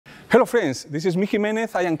Hello friends, this is Mig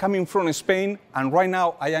Jimenez. I am coming from Spain, and right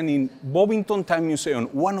now I am in Bovington Tank Museum,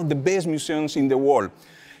 one of the best museums in the world.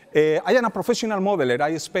 I am a professional modeler.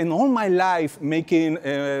 I spent all my life making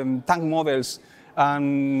tank models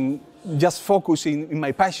and just focusing in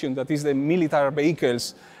my passion, that is the military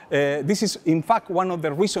vehicles. This is in fact one of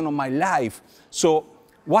the reasons of my life. So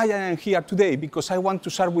why I am here today? Because I want to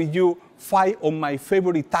share with you 5 of my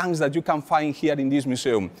favorite tanks that you can find here in this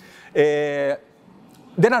museum.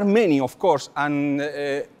 There are many, of course, and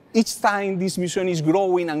each time this museum is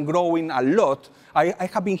growing and growing a lot. I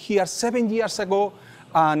have been here 7 years ago,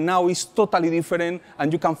 and now it's totally different,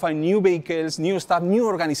 and you can find new vehicles, new stuff, new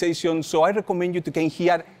organizations. So I recommend you to come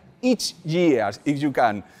here each year if you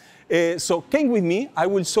can. So come with me. I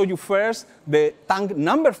will show you first the tank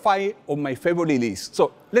number 5 of my favorite list.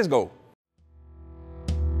 So let's go.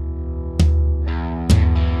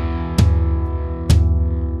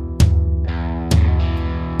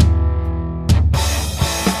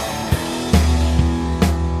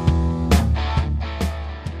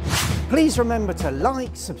 Please remember to like,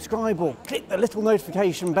 subscribe or click the little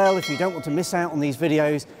notification bell if you don't want to miss out on these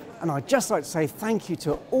videos. And I'd just like to say thank you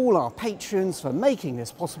to all our patrons for making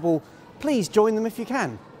this possible. Please join them if you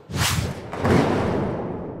can.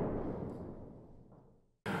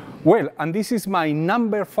 Well, and this is my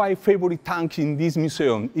number 5 favorite tank in this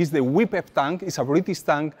museum. It's the Whip tank. It's a British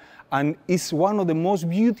tank, and it's one of the most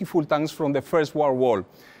beautiful tanks from the First World War.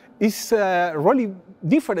 It's really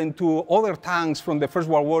different to other tanks from the First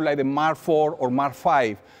World War, like the Mark IV or Mark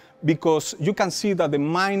V, because you can see that the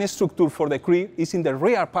main structure for the crew is in the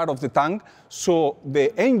rear part of the tank, so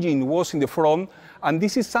the engine was in the front, and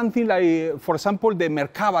this is something like, for example, the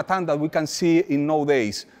Merkava tank that we can see in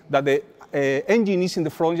nowadays, that the engine is in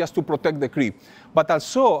the front just to protect the crew. But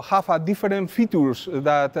also have a different features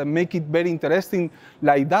that make it very interesting,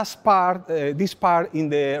 like this part in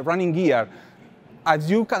the running gear.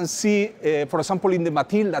 As you can see, for example, in the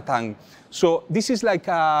Matilda tank. So this is like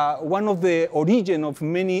one of the origin of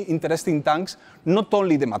many interesting tanks, not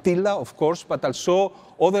only the Matilda, of course, but also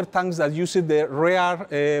other tanks that use the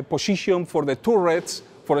rear position for the turrets,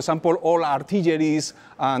 for example, all artilleries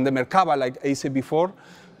and the Merkava, like I said before.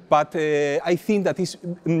 But I think that is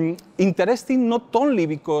interesting not only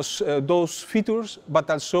because those features, but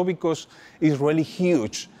also because it's really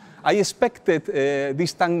huge. I expected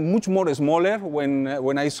this tank much more smaller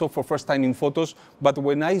when I saw for first time in photos, but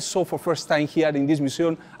when I saw for first time here in this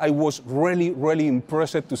museum, I was really, really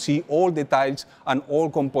impressed to see all details and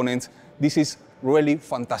all components. This is really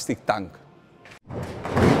fantastic tank.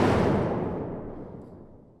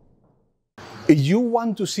 If you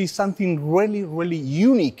want to see something really, really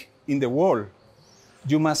unique in the world,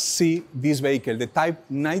 you must see this vehicle, the Type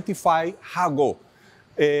 95 Hago.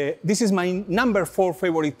 This is my number 4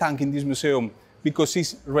 favorite tank in this museum because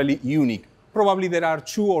it's really unique. Probably there are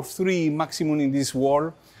 2 or 3 maximum in this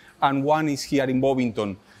world, and one is here in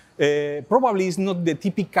Bovington. Probably it's not the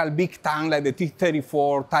typical big tank like the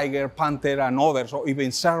T-34, Tiger, Panther, and others, or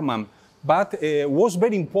even Sherman, but was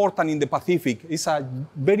very important in the Pacific. It's a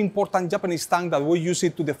very important Japanese tank that we use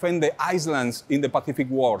it to defend the islands in the Pacific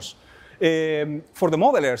Wars. For the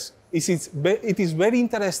modelers, it is very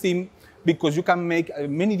interesting because you can make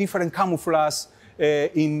many different camouflages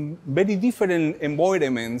in very different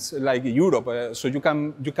environments, like Europe. So you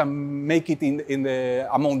can make it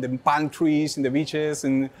among the palm trees, in the beaches,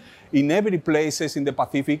 and in every places in the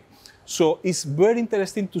Pacific. So it's very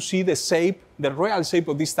interesting to see the shape, the real shape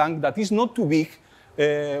of this tank that is not too big,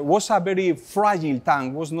 was a very fragile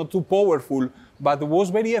tank, was not too powerful, but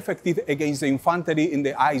was very effective against the infantry in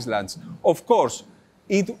the islands. Of course,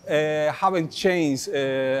 it haven't changed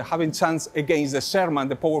against the Sherman,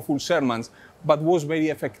 the powerful Shermans, but was very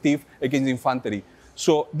effective against the infantry.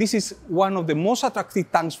 So this is one of the most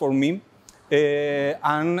attractive tanks for me,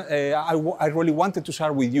 and I really wanted to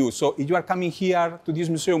share with you. So if you are coming here to this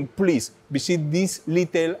museum, please visit this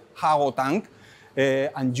little Hago tank,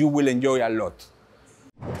 and you will enjoy a lot.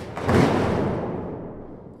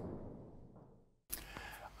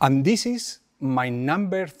 And this is my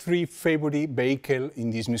number 3 favorite vehicle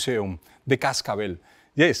in this museum, the Cascabel.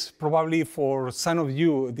 Yes, probably for some of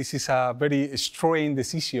you, this is a very strange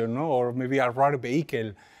decision, no? Or maybe a rare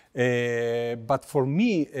vehicle. But for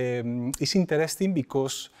me, it's interesting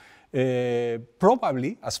because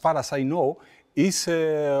probably, as far as I know, it's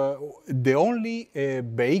the only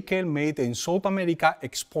vehicle made in South America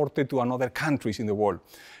exported to another countries in the world.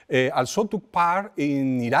 Also took part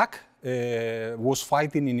in Iraq, was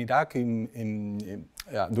fighting in Iraq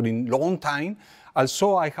during long time.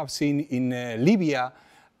 Also, I have seen in Libya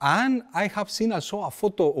And I have seen also a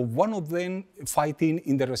photo of one of them fighting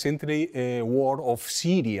in the recently war of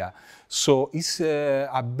Syria. So it's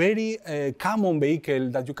a very common vehicle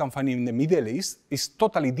that you can find in the Middle East. It's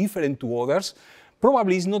totally different to others.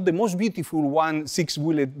 Probably it's not the most beautiful one,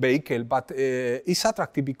 six-wheeled vehicle, but it's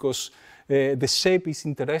attractive because the shape is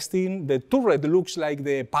interesting. The turret looks like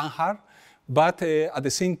the Panhard, but at the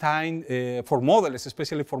same time, for models,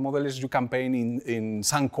 especially for models you can paint in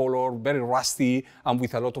sun color, very rusty, and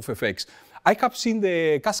with a lot of effects. I have seen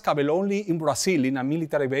the Cascavel only in Brazil, in a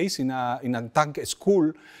military base, in a tank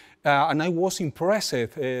school, and I was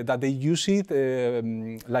impressed that they use it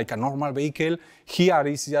like a normal vehicle. Here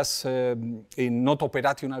is just a not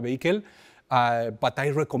operational vehicle, but I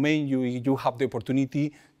recommend you, if you have the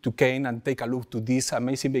opportunity, to come and take a look to this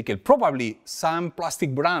amazing vehicle. Probably some plastic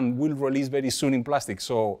brand will release very soon in plastic,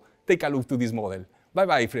 so take a look to this model.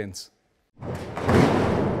 Bye-bye, friends.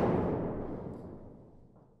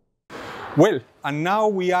 Well, and now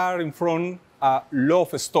we are in front of a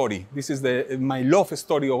love story. This is my love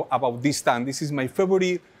story about this tank. This is my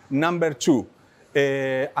favorite number 2.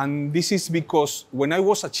 And this is because when I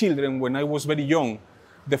was a child, when I was very young,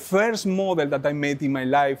 the first model that I made in my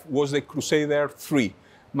life was the Crusader 3.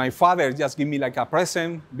 My father just gave me like a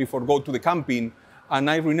present before go to the camping, and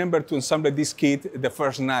I remember to assemble this kit the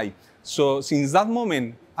first night. So since that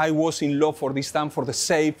moment, I was in love for this tank, for the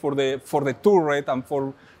shape, for the turret, and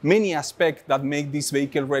for many aspects that make this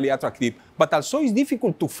vehicle really attractive. But also it's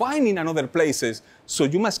difficult to find in other places, so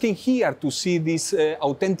you must come here to see this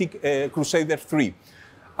authentic Crusader 3.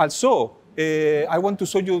 Also, I want to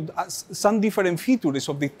show you some different features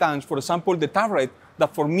of the tanks. For example, the turret,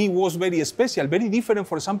 that for me was very special, very different,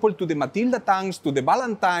 for example, to the Matilda tanks, to the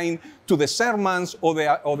Valentine, to the Shermans, or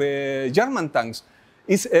the German tanks.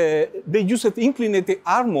 They used inclined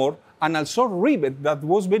armor and also rivet that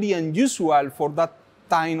was very unusual for that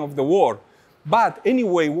time of the war. But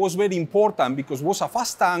anyway, it was very important because it was a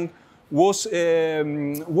fast tank, was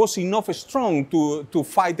enough strong to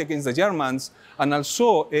fight against the Germans, and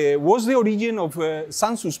also was the origin of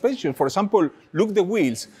some suspension. For example, look the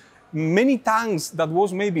wheels. Many tanks that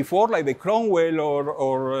was made before, like the Cromwell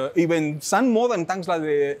or even some modern tanks like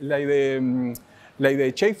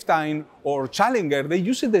the Chieftain or Challenger, they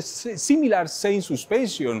used the similar same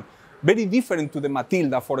suspension, very different to the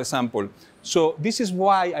Matilda, for example. So this is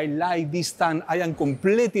why I like this tank. I am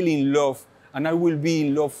completely in love, and I will be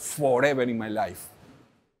in love forever in my life.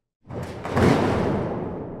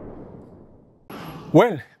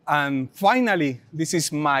 Well, and finally, this is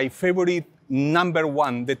my favorite number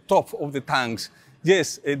 1, the top of the tanks.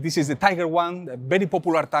 Yes, this is the Tiger 1, a very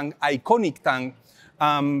popular tank, iconic tank.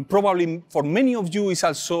 Probably for many of you is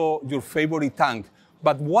also your favorite tank.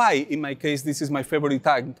 But why, in my case, this is my favorite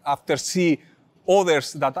tank after see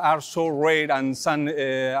others that are so rare and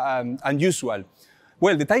unusual?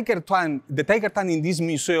 Well, the Tiger tank in this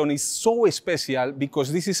museum is so special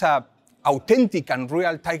because this is an authentic and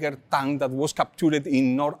real Tiger tank that was captured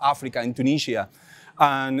in North Africa, in Tunisia.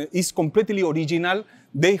 And it's completely original.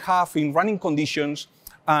 They have in running conditions.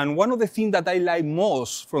 And one of the things that I like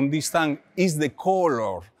most from this tank is the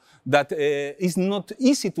color that is not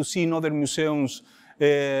easy to see in other museums.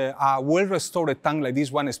 A well-restored tank like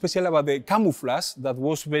this one, especially about the camouflage that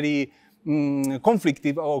was very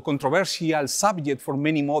conflictive or controversial subject for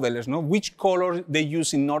many modelers, no? Which color they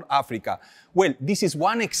use in North Africa. Well, this is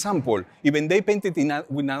one example. Even they painted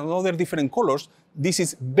with another different colors. This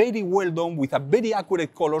is very well done with a very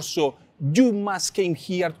accurate color, so you must come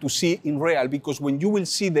here to see in real, because when you will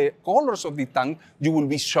see the colors of the tank, you will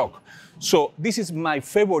be shocked. So this is my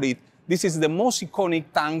favorite. This is the most iconic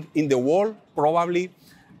tank in the world, probably,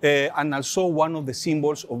 and also one of the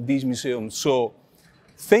symbols of this museum. So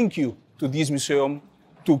thank you to this museum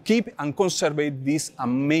to keep and conserve this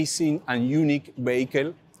amazing and unique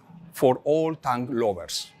vehicle for all tank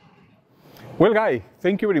lovers. Well, guys,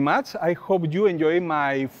 thank you very much. I hope you enjoy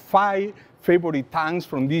my 5 favorite tanks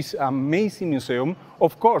from this amazing museum.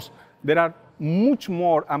 Of course, there are much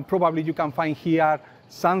more, and probably you can find here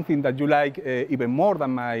something that you like even more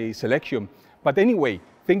than my selection. But anyway,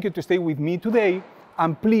 thank you to stay with me today.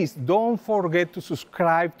 And please don't forget to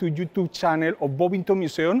subscribe to YouTube channel of Bovington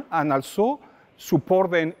Museum and also support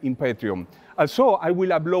them in Patreon. Also, I will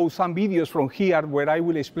upload some videos from here where I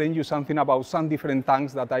will explain you something about some different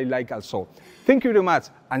tanks that I like also. Thank you very much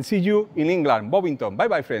and see you in England, Bovington.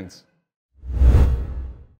 Bye-bye, friends.